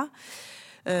entrepreneuriat...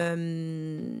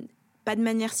 pas de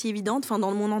manière si évidente.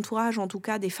 Dans mon entourage, en tout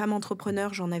cas, des femmes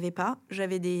entrepreneurs, j'en avais pas.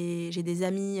 J'ai des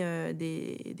amis,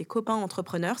 des copains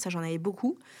entrepreneurs, ça j'en avais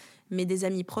beaucoup. Mais des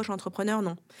amis proches entrepreneurs,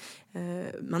 non.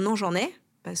 Maintenant, j'en ai,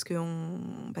 parce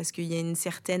qu'il y a une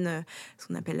certaine, ce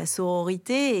qu'on appelle la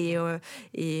sororité,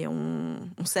 et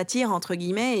on s'attire, entre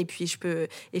guillemets. Et puis, je peux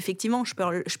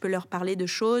leur parler de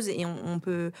choses, et on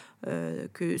peut,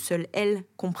 que seules elles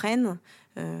comprennent.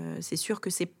 C'est sûr que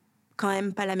c'est quand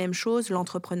même pas la même chose,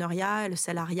 l'entrepreneuriat, le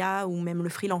salariat ou même le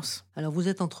freelance. Alors, vous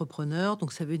êtes entrepreneur,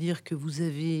 donc ça veut dire que vous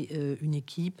avez une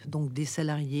équipe, donc des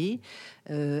salariés.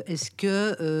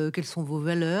 Quelles sont vos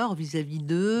valeurs vis-à-vis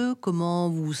d'eux? Comment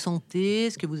vous vous sentez?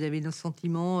 Est-ce que vous avez le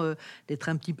sentiment d'être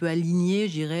un petit peu aligné,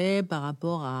 je dirais, par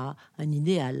rapport à un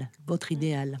idéal, votre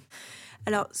idéal?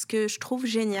 Alors, ce que je trouve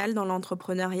génial dans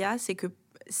l'entrepreneuriat,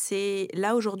 c'est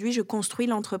là aujourd'hui, je construis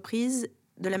l'entreprise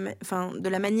de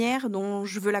la manière dont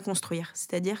je veux la construire.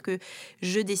 C'est-à-dire que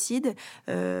je décide,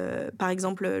 par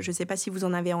exemple, je ne sais pas si vous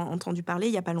en avez entendu parler,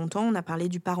 il n'y a pas longtemps, on a parlé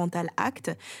du Parental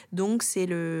Act. Donc, c'est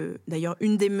d'ailleurs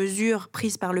une des mesures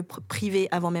prises par le privé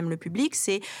avant même le public,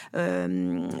 c'est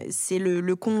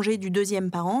le congé du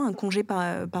deuxième parent, un congé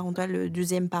parental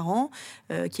deuxième parent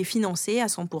qui est financé à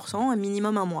 100%, un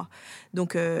minimum un mois.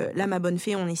 Donc là, ma bonne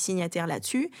fée, on est signataire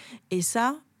là-dessus. Et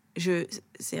ça,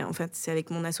 c'est avec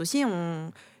mon associé,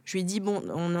 je lui ai dit, bon,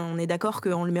 on est d'accord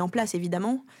qu'on le met en place,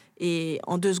 évidemment. Et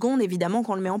en 2 secondes, évidemment,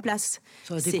 qu'on le met en place.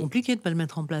 Ça aurait été compliqué de ne pas le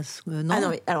mettre en place, non? Ah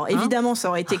non, alors évidemment, ça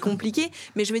aurait été compliqué.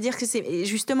 Mais je veux dire que c'est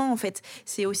justement, en fait,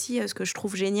 c'est aussi ce que je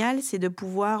trouve génial, c'est de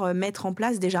pouvoir mettre en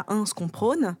place déjà, ce qu'on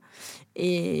prône.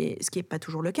 Et ce qui n'est pas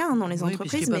toujours le cas dans les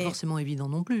entreprises. Ce qui n'est pas forcément évident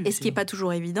non plus. Et ce qui n'est pas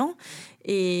toujours évident.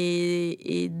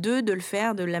 Et 2, de le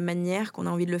faire de la manière qu'on a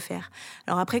envie de le faire.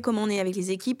 Alors après, comment on est avec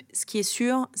les équipes, ce qui est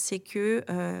sûr, c'est que...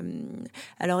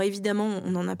 alors évidemment,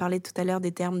 on en a parlé tout à l'heure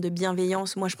des termes de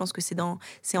bienveillance. Moi, je pense que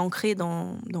c'est ancré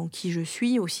dans qui je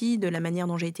suis aussi, de la manière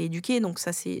dont j'ai été éduquée. Donc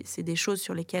ça, c'est des choses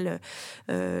sur lesquelles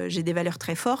j'ai des valeurs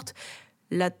très fortes.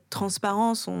 La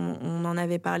transparence, on en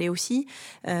avait parlé aussi.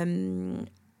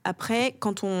 Après,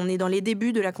 quand on est dans les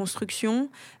débuts de la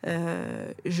construction,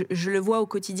 je le vois au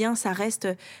quotidien, ça reste,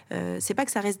 c'est pas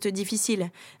que ça reste difficile,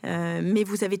 mais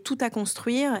vous avez tout à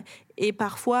construire et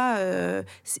parfois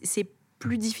c'est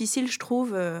plus difficile, je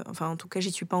trouve, enfin en tout cas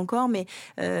j'y suis pas encore, mais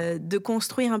de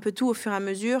construire un peu tout au fur et à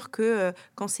mesure que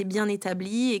quand c'est bien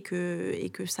établi et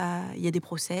que ça, il y a des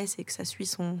process et que ça suit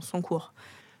son cours.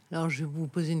 Alors je vais vous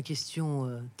poser une question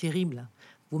terrible.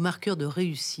 Vos marqueurs de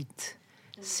réussite,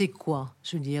 c'est quoi?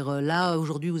 Je veux dire, là,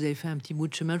 aujourd'hui, vous avez fait un petit bout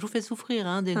de chemin. Je vous fais souffrir,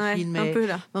 hein, Delphine, mais un peu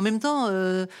là. En même temps,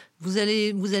 vous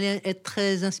allez être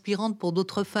très inspirante pour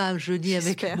d'autres femmes. Je le dis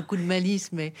avec beaucoup de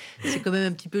malice, mais c'est quand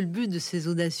même un petit peu le but de ces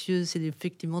audacieuses, c'est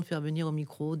effectivement de faire venir au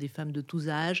micro des femmes de tous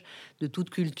âges, de toute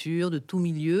culture, de tout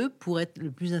milieu, pour être le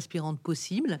plus inspirante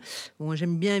possible. Bon,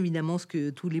 j'aime bien évidemment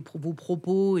vos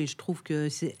propos, et je trouve que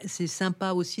c'est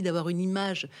sympa aussi d'avoir une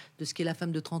image de ce qu'est la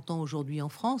femme de 30 ans aujourd'hui en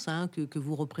France, hein, que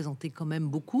vous représentez quand même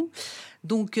beaucoup.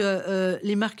 Donc,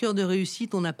 les marqueurs de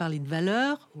réussite, on a parlé de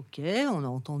valeurs, ok, on a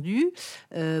entendu.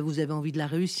 Vous avez envie de la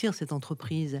réussir, cette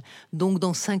entreprise. Donc,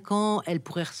 dans 5 ans, elle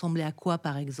pourrait ressembler à quoi,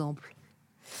 par exemple?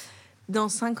 Dans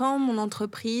 5 ans, mon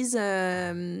entreprise...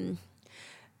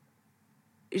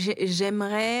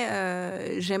 J'aimerais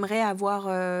avoir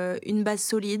une base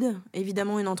solide,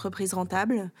 évidemment une entreprise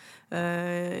rentable.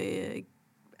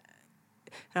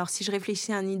 Alors, si je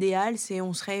réfléchis à un idéal,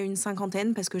 on serait une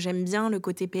 50aine parce que j'aime bien le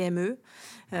côté PME.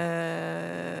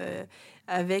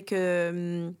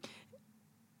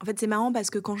 En fait, c'est marrant parce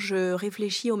que quand je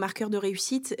réfléchis aux marqueurs de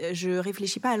réussite, je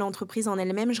réfléchis pas à l'entreprise en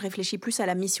elle-même, je réfléchis plus à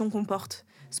la mission qu'on porte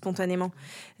spontanément.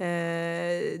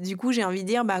 Du coup, j'ai envie de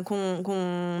dire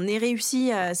qu'on ait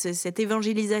réussi à cette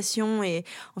évangélisation et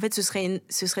en fait, ce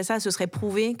serait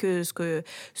prouver que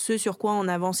ce sur quoi on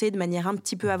a avancé de manière un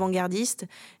petit peu avant-gardiste,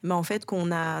 en fait,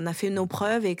 qu'on a fait nos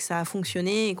preuves et que ça a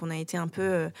fonctionné et qu'on a été un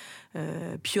peu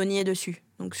pionnier dessus.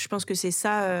 Donc, je pense que c'est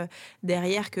ça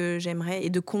derrière que j'aimerais, et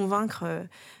de convaincre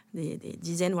des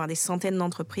dizaines, voire des centaines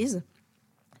d'entreprises.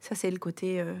 Ça, c'est le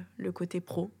côté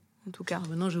pro, en tout cas. Alors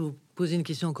maintenant, je vais vous poser une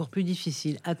question encore plus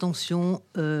difficile. Attention,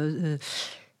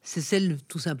 c'est celle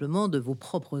tout simplement de vos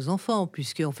propres enfants,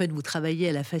 puisque en fait, vous travaillez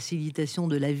à la facilitation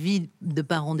de la vie de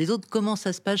parents des autres. Comment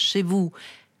ça se passe chez vous?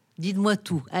 Dites-moi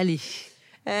tout, allez.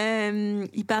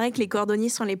 Il paraît que les cordonniers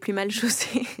sont les plus mal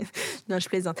chaussés. Non, je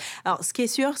plaisante. Alors, ce qui est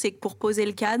sûr, c'est que pour poser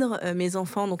le cadre, mes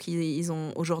enfants, donc ils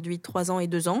ont aujourd'hui 3 ans et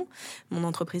 2 ans. Mon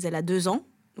entreprise, elle a 2 ans.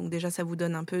 Donc déjà, ça vous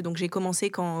donne un peu. Donc j'ai commencé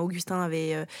quand Augustin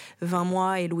avait 20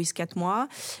 mois et Louise 4 mois.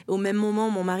 Au même moment,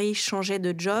 mon mari changeait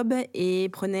de job et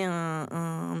prenait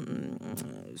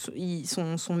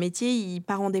son métier. Il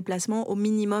part en déplacement au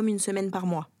minimum 1 semaine par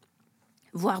mois,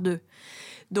 voire 2.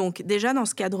 Donc déjà dans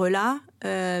ce cadre-là,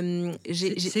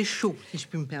 c'est chaud, si je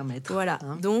peux me permettre. Voilà.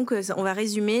 Hein. Donc on va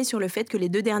résumer sur le fait que les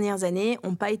 2 dernières années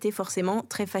n'ont pas été forcément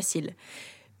très faciles.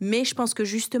 Mais je pense que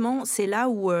justement c'est là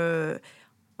où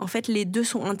en fait les deux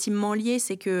sont intimement liés.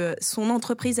 C'est que son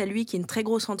entreprise à lui, qui est une très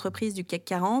grosse entreprise du CAC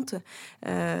 40,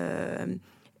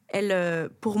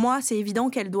 pour moi, c'est évident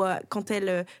qu'elle doit, quand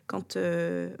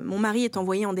mon mari est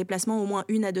envoyé en déplacement au moins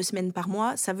 1 à 2 semaines par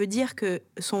mois, ça veut dire que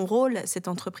son rôle, cette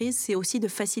entreprise, c'est aussi de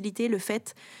faciliter le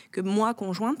fait que moi,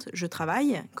 conjointe, je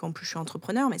travaille, qu'en plus je suis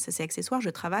entrepreneur, mais ça c'est accessoire, je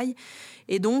travaille,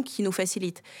 et donc il nous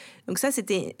facilite. Donc ça,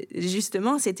 c'était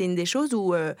une des choses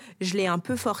où je l'ai un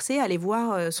peu forcé à aller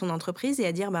voir son entreprise et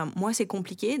à dire, moi c'est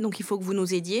compliqué, donc il faut que vous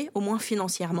nous aidiez, au moins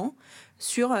financièrement,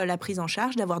 sur la prise en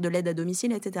charge, d'avoir de l'aide à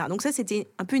domicile, etc. Donc ça, c'était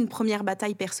un peu une première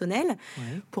bataille personnelle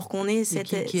pour qu'on ait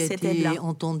cette aide-là. Qui a été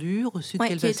entendue, reçue de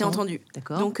quelle façon ? Qui a été entendue.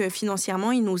 D'accord. Donc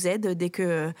financièrement, il nous aide dès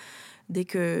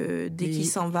qu'il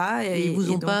s'en va. Ils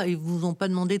vous ont pas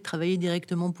demandé de travailler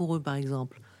directement pour eux, par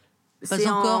exemple ?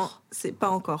 C'est pas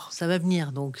encore. Ça va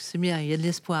venir, donc c'est bien, il y a de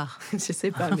l'espoir. Je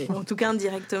sais pas, mais en tout cas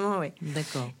indirectement, oui.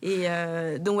 D'accord. Et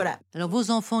donc voilà. Alors vos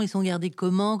enfants, ils sont gardés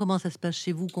comment ? Comment ça se passe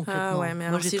chez vous concrètement ? Mais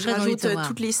moi, si je rajoute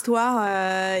toute l'histoire,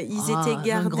 ils étaient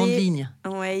gardés. Une grande ligne.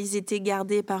 Ouais, ils étaient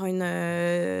gardés par une.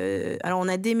 Alors on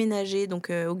a déménagé,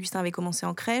 donc Augustin avait commencé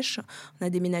en crèche. On a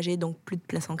déménagé, donc plus de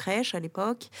place en crèche à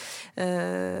l'époque. Et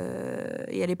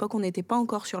à l'époque, on n'était pas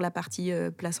encore sur la partie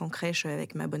place en crèche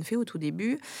avec ma bonne fée au tout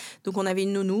début. Donc on avait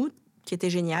une nounou qui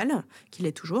était géniale, qui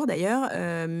l'est toujours d'ailleurs,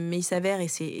 mais il s'avère, et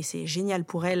c'est génial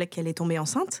pour elle, qu'elle est tombée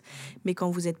enceinte. Mais quand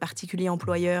vous êtes particulier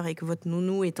employeur et que votre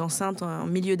nounou est enceinte en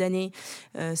milieu d'année,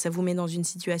 ça vous met dans une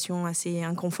situation assez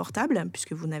inconfortable,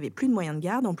 puisque vous n'avez plus de moyens de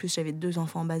garde. En plus, j'avais 2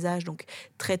 enfants en bas âge, donc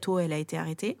très tôt, elle a été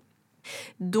arrêtée.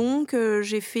 Donc,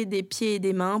 j'ai fait des pieds et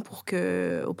des mains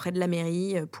auprès de la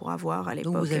mairie pour avoir à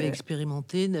l'époque... Donc, vous avez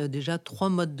expérimenté déjà 3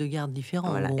 modes de garde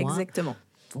différents. Voilà, exactement.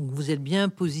 Donc, vous êtes bien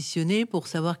positionné pour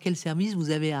savoir quel service vous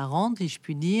avez à rendre, si je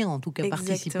puis dire, en tout cas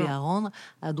participer à rendre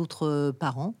à d'autres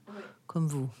parents comme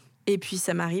vous. Et puis,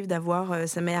 ça m'est arrivé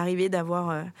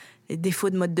d'avoir des défauts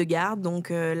de mode de garde, donc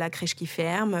la crèche qui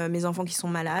ferme, mes enfants qui sont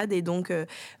malades, et donc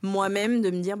moi-même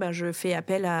de me dire, je fais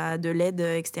appel à de l'aide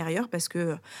extérieure parce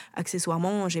que,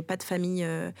 accessoirement, j'ai pas de famille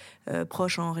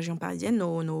proche en région parisienne.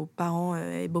 Nos parents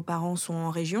et beaux-parents sont en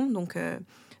région, donc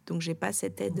j'ai pas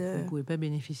cette aide. Vous ne pouvez pas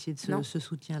bénéficier de ce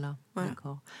soutien-là. Voilà.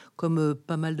 D'accord. Comme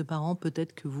pas mal de parents,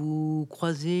 peut-être que vous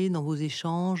croisez dans vos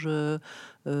échanges,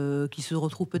 qui se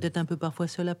retrouvent peut-être un peu parfois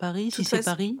seuls à Paris, si c'est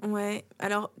Paris. Ouais.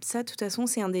 Alors ça, de toute façon,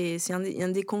 c'est un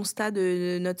des constats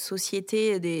de notre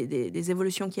société, des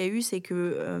évolutions qu'il y a eu, c'est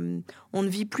que on ne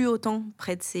vit plus autant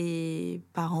près de ses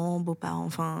parents, beaux-parents,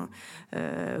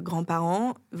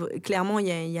 grands-parents. Clairement, il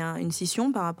y a une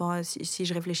scission par rapport à si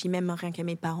je réfléchis même rien qu'à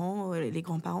mes parents, les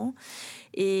grands-parents.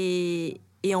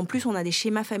 Et en plus, on a des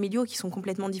schémas familiaux qui sont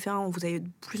complètement différents. Vous avez de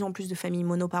plus en plus de familles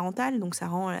monoparentales, donc ça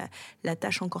rend la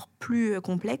tâche encore plus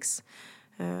complexe.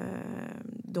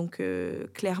 Donc,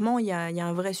 clairement, il y a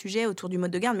un vrai sujet autour du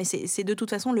mode de garde, mais c'est de toute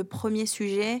façon le premier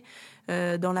sujet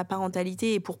dans la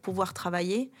parentalité et pour pouvoir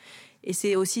travailler. Et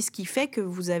c'est aussi ce qui fait que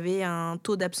vous avez un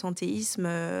taux d'absentéisme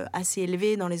assez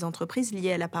élevé dans les entreprises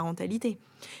lié à la parentalité.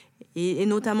 Et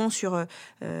notamment sur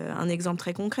un exemple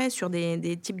très concret, sur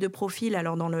des types de profils.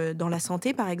 Alors dans la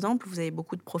santé, par exemple, vous avez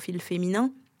beaucoup de profils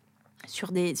féminins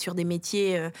sur des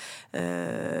métiers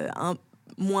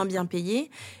moins bien payés,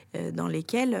 dans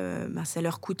lesquels ça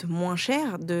leur coûte moins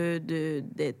cher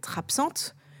d'être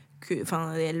absentes.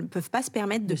 Elles ne peuvent pas se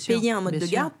permettre de payer un mode de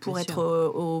garde pour être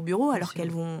au bureau, alors qu'elles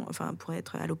vont, pour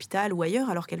être à l'hôpital ou ailleurs,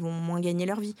 alors qu'elles vont moins gagner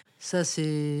leur vie. Ça,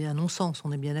 c'est un non-sens,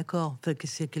 on est bien d'accord.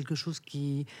 C'est quelque chose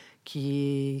qui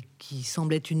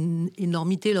semble être une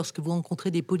énormité lorsque vous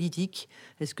rencontrez des politiques.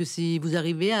 Est-ce que vous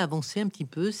arrivez à avancer un petit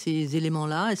peu ces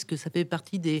éléments-là ? Est-ce que ça fait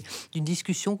partie d'une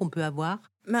discussion qu'on peut avoir ?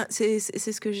 C'est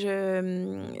ce que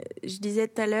je disais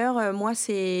tout à l'heure. Moi,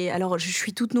 alors je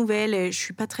suis toute nouvelle, je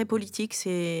suis pas très politique.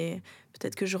 C'est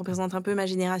peut-être que je représente un peu ma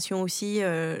génération aussi.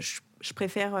 Je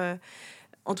préfère,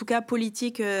 en tout cas,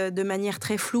 politique de manière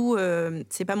très floue.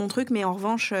 C'est pas mon truc, mais en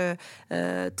revanche,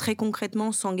 très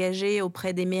concrètement, s'engager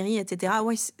auprès des mairies, etc.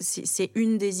 Ouais, c'est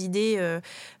une des idées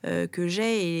que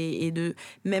j'ai et de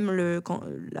même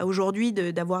là aujourd'hui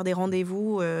d'avoir des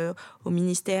rendez-vous au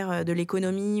ministère de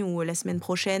l'économie ou la semaine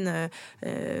prochaine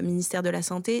ministère de la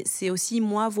santé. C'est aussi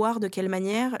moi voir de quelle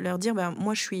manière leur dire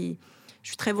moi je suis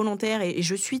très volontaire et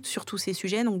je suis sur tous ces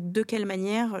sujets, donc de quelle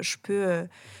manière je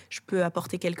peux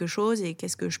apporter quelque chose et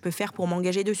qu'est-ce que je peux faire pour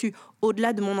m'engager dessus,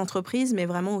 au-delà de mon entreprise, mais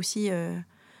vraiment aussi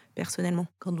personnellement.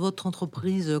 Quand votre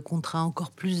entreprise comptera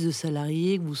encore plus de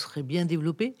salariés, que vous serez bien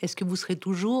développé, est-ce que vous serez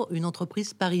toujours une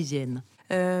entreprise parisienne ?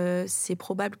 C'est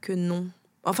probable que non.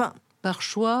 Enfin... Par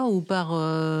choix ou par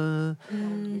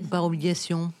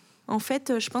obligation ? En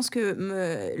fait, je pense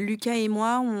que Lucas et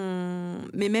moi,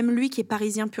 mais même lui qui est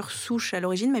parisien pur souche à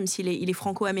l'origine, même il est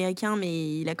franco-américain,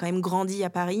 mais il a quand même grandi à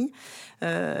Paris,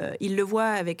 il le voit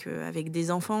avec des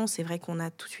enfants. C'est vrai qu'on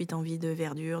a tout de suite envie de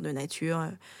verdure, de nature.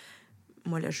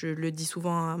 Moi, là, je le dis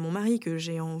souvent à mon mari que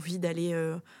j'ai envie d'aller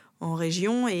en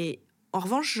région. Et en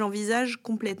revanche, j'envisage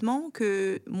complètement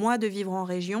que moi, de vivre en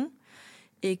région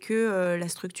et que la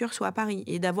structure soit à Paris.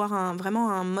 Et d'avoir vraiment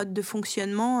un mode de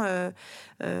fonctionnement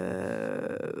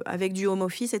avec du home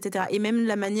office, etc. Et même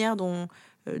la manière dont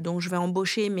je vais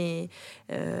embaucher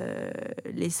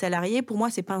les salariés, pour moi,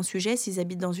 c'est pas un sujet s'ils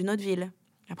habitent dans une autre ville.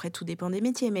 Après, tout dépend des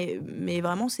métiers. Mais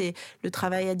vraiment, c'est le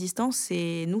travail à distance,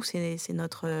 c'est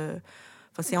notre...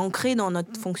 c'est ancré dans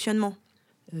notre fonctionnement.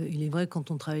 Il est vrai,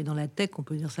 quand on travaille dans la tech, on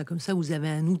peut dire ça comme ça, vous avez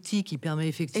un outil qui permet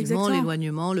effectivement Exactement.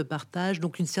 l'éloignement, le partage,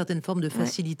 donc une certaine forme de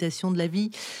facilitation de la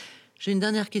vie. J'ai une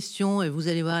dernière question, et vous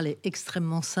allez voir, elle est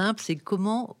extrêmement simple. C'est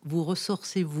comment vous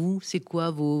ressourcez-vous? C'est quoi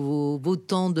vos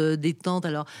temps de détente?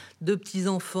 Alors, 2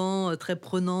 petits-enfants très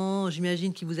prenants,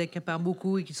 j'imagine, qui vous accaparent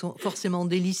beaucoup et qui sont forcément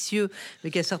délicieux, mais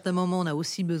qu'à certains moments, on a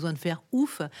aussi besoin de faire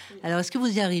ouf. Alors, est-ce que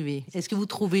vous y arrivez? Est-ce que vous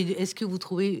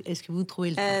trouvez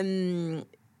le temps?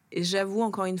 J'avoue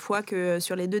encore une fois que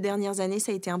sur les 2 dernières années,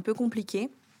 ça a été un peu compliqué.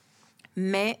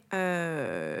 Mais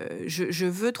je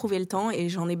veux trouver le temps et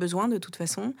j'en ai besoin de toute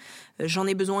façon. J'en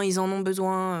ai besoin, ils en ont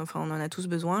besoin. Enfin, on en a tous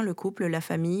besoin, le couple, la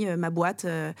famille, ma boîte.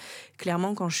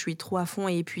 Clairement, quand je suis trop à fond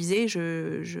et épuisée,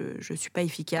 je suis pas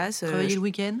efficace. Travailler le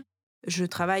week-end? Je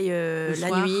travaille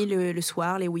la nuit, le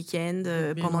soir, les week-ends,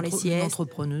 pendant les siestes. Une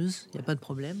entrepreneuse, il n'y a pas de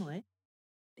problème, ouais.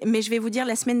 Mais je vais vous dire,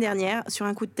 la semaine dernière, sur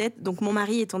un coup de tête, donc mon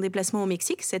mari est en déplacement au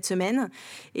Mexique cette semaine.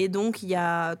 Et donc, il y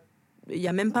a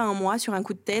même pas un mois, sur un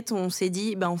coup de tête, on s'est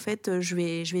dit, en fait, je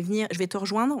vais venir, je vais te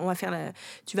rejoindre.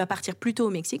 Tu vas partir plus tôt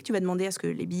au Mexique. Tu vas demander à ce que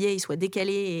les billets ils soient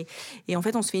décalés. Et en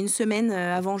fait, on se fait une semaine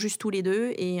avant, juste tous les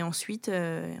deux. Et ensuite,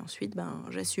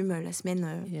 j'assume la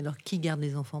semaine. Et alors, qui garde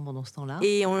les enfants pendant ce temps-là?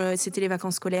 Et c'était les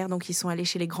vacances scolaires, donc ils sont allés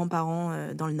chez les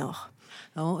grands-parents dans le Nord.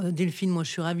 Alors, Delphine, moi,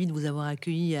 je suis ravie de vous avoir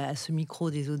accueilli à ce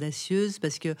micro des Audacieuses,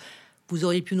 parce que vous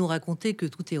auriez pu nous raconter que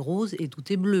tout est rose et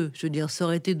tout est bleu. Je veux dire, ça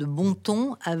aurait été de bon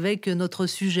ton avec notre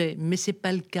sujet, mais c'est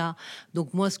pas le cas.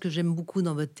 Donc moi, ce que j'aime beaucoup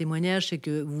dans votre témoignage, c'est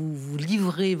que vous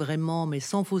livrez vraiment, mais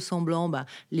sans faux semblant,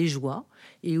 les joies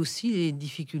et aussi les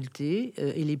difficultés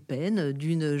et les peines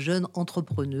d'une jeune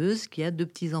entrepreneuse qui a 2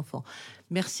 petits-enfants.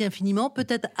 Merci infiniment.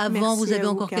 Peut-être avant, vous avez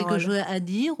encore quelque chose à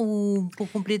dire ou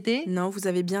pour compléter? Non, vous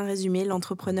avez bien résumé.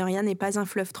 L'entrepreneuriat n'est pas un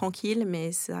fleuve tranquille,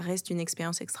 mais ça reste une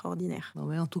expérience extraordinaire.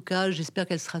 Bon, en tout cas, j'espère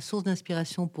qu'elle sera source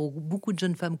d'inspiration pour beaucoup de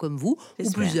jeunes femmes comme vous,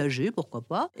 ou plus âgées, pourquoi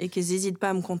pas. Et qu'elles n'hésitent pas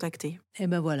à me contacter. Et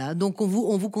ben voilà. Donc on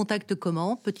vous contacte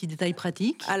comment? Petit détail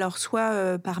pratique. Alors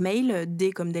soit par mail,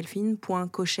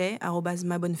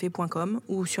 d.cochet@mabonnefée.com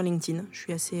ou sur LinkedIn. Je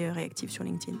suis assez réactive sur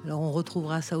LinkedIn. Alors on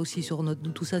retrouvera ça aussi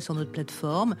tout ça sur notre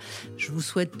plateforme. Je vous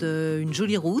souhaite une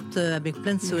jolie route avec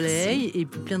plein de soleil et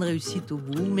puis plein de réussite au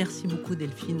bout. Merci beaucoup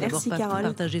Delphine d'avoir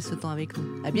partagé ce temps avec nous.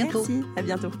 À bientôt. Merci, à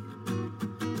bientôt.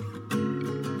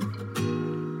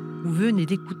 Vous venez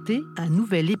d'écouter un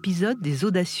nouvel épisode des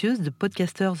Audacieuses de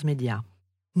Podcasters Media.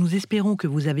 Nous espérons que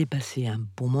vous avez passé un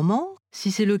bon moment.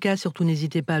 Si c'est le cas, surtout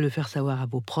n'hésitez pas à le faire savoir à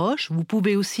vos proches. Vous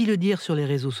pouvez aussi le dire sur les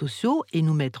réseaux sociaux et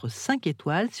nous mettre 5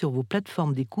 étoiles sur vos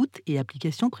plateformes d'écoute et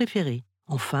applications préférées.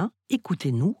 Enfin,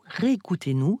 écoutez-nous,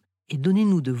 réécoutez-nous et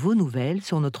donnez-nous de vos nouvelles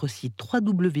sur notre site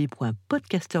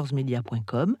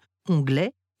www.podcastersmedia.com,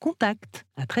 onglet Contact.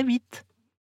 À très vite.